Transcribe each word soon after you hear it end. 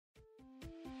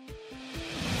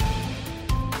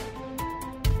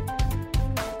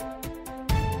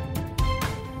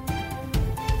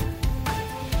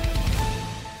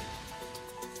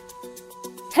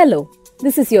Hello,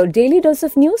 this is your daily dose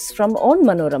of news from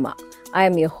Onmanorama. I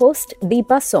am your host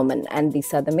Deepa Soman and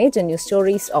these are the major news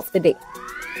stories of the day.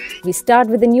 We start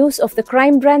with the news of the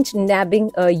crime branch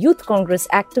nabbing a youth Congress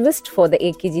activist for the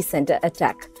AKG Centre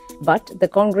attack, but the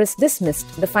Congress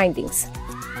dismissed the findings.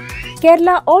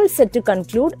 Kerala all set to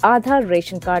conclude Aadhaar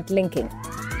ration card linking.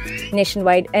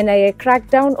 Nationwide NIA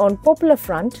crackdown on Popular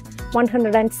Front,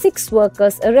 106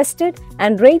 workers arrested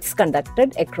and raids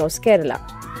conducted across Kerala.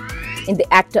 In the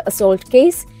actor assault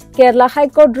case, Kerala High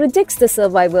Court rejects the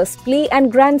survivor's plea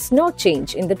and grants no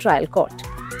change in the trial court.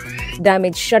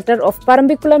 Damaged shutter of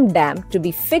Parambikulam Dam to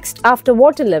be fixed after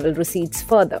water level recedes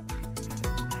further.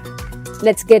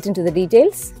 Let's get into the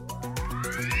details.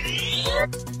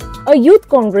 A youth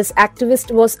Congress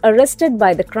activist was arrested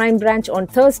by the crime branch on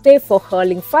Thursday for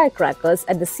hurling firecrackers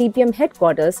at the CPM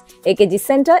headquarters, AKG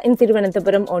Centre in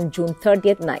Thiruvananthapuram on June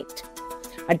 30th night.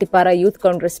 Attipara Youth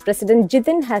Congress President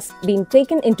Jithin has been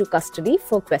taken into custody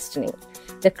for questioning.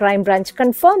 The crime branch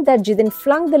confirmed that Jithin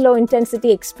flung the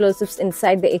low-intensity explosives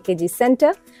inside the AKG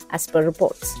Centre, as per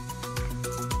reports.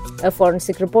 A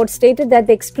forensic report stated that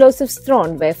the explosives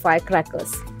thrown were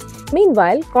firecrackers.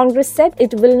 Meanwhile, Congress said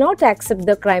it will not accept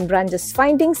the crime branch's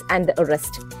findings and the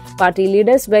arrest. Party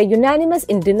leaders were unanimous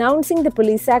in denouncing the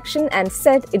police action and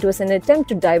said it was an attempt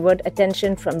to divert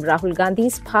attention from Rahul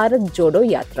Gandhi's Bharat Jodo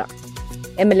Yatra.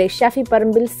 MLA Shafi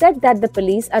Parambil said that the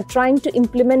police are trying to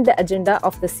implement the agenda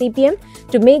of the CPM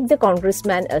to make the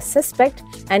congressman a suspect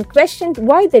and questioned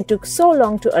why they took so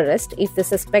long to arrest if the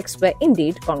suspects were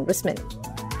indeed congressmen.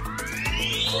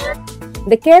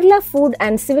 The Kerala Food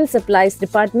and Civil Supplies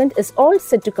Department is all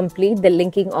set to complete the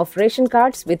linking of ration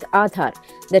cards with Aadhaar,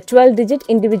 the 12-digit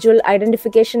individual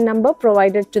identification number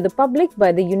provided to the public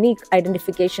by the Unique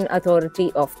Identification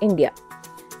Authority of India.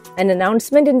 An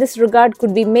announcement in this regard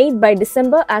could be made by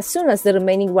December as soon as the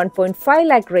remaining 1.5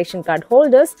 lakh ration card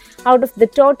holders out of the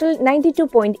total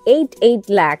 92.88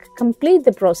 lakh complete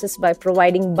the process by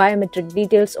providing biometric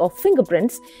details of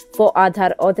fingerprints for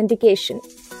Aadhaar authentication.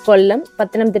 Kollam,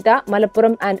 Pathanamthitta,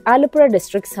 Malappuram and Alappuzha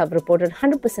districts have reported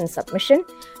 100% submission.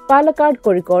 Palakkad,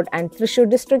 Kozhikode and Thrissur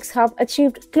districts have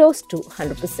achieved close to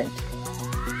 100%.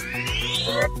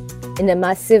 In a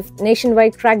massive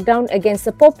nationwide crackdown against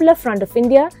the Popular Front of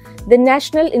India, the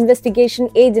National Investigation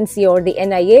Agency or the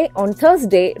NIA on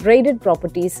Thursday raided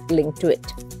properties linked to it.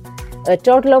 A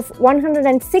total of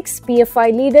 106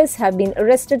 PFI leaders have been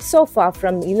arrested so far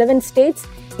from 11 states,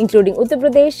 including Uttar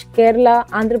Pradesh, Kerala,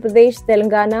 Andhra Pradesh,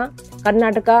 Telangana,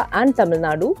 Karnataka and Tamil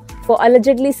Nadu, for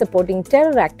allegedly supporting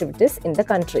terror activities in the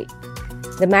country.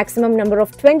 The maximum number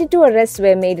of 22 arrests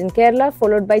were made in Kerala,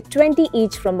 followed by 20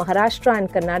 each from Maharashtra and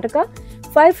Karnataka,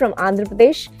 5 from Andhra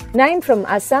Pradesh, 9 from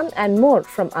Assam and more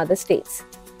from other states.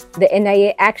 The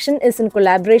NIA action is in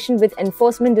collaboration with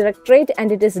Enforcement Directorate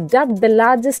and it is dubbed the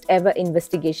largest ever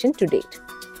investigation to date.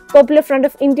 Popular Front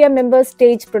of India members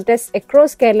staged protests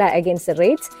across Kerala against the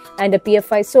raids, and a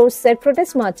PFI source said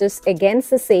protest marches against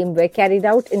the same were carried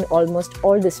out in almost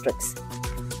all districts.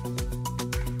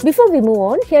 Before we move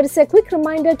on, here is a quick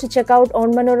reminder to check out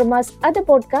Onmanorama's other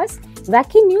podcasts,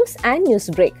 Wacky News and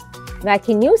Newsbreak.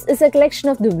 Wacky News is a collection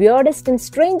of the weirdest and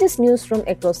strangest news from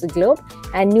across the globe,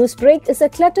 and Newsbreak is a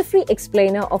clutter-free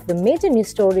explainer of the major news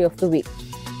story of the week.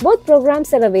 Both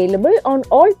programs are available on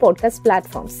all podcast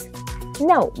platforms.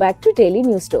 Now, back to Daily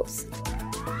News Dose.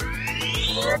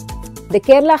 The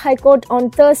Kerala High Court on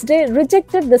Thursday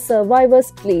rejected the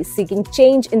survivor's plea seeking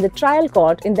change in the trial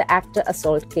court in the actor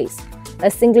assault case. A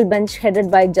single bench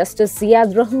headed by Justice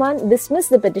Ziad Rahman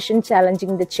dismissed the petition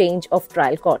challenging the change of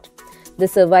trial court. The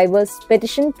survivor's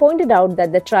petition pointed out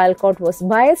that the trial court was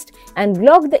biased and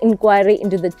blocked the inquiry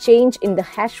into the change in the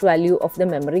hash value of the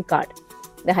memory card.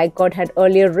 The High Court had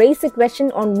earlier raised a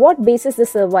question on what basis the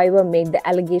survivor made the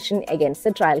allegation against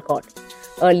the trial court.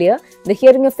 Earlier, the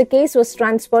hearing of the case was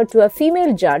transferred to a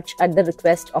female judge at the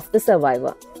request of the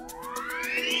survivor.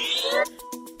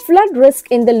 Flood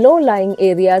risk in the low-lying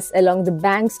areas along the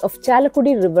banks of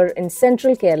Chalakudi River in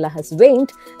central Kerala has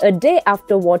waned a day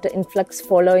after water influx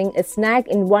following a snag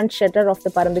in one shutter of the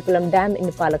Parambikulam Dam in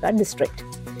Palakkad district.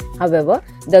 However,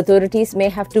 the authorities may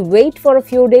have to wait for a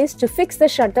few days to fix the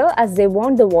shutter as they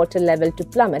want the water level to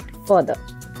plummet further.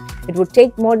 It would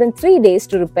take more than 3 days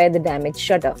to repair the damaged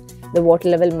shutter. The water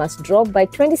level must drop by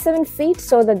 27 feet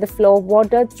so that the flow of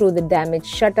water through the damaged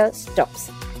shutter stops.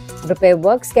 Repair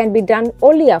works can be done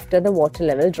only after the water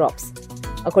level drops.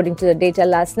 According to the data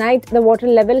last night, the water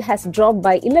level has dropped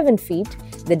by 11 feet,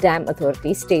 the dam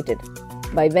authority stated.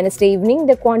 By Wednesday evening,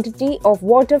 the quantity of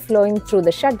water flowing through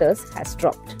the shutters has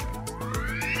dropped.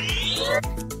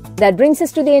 That brings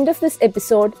us to the end of this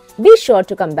episode. Be sure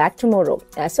to come back tomorrow.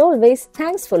 As always,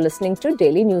 thanks for listening to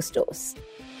Daily News Dose.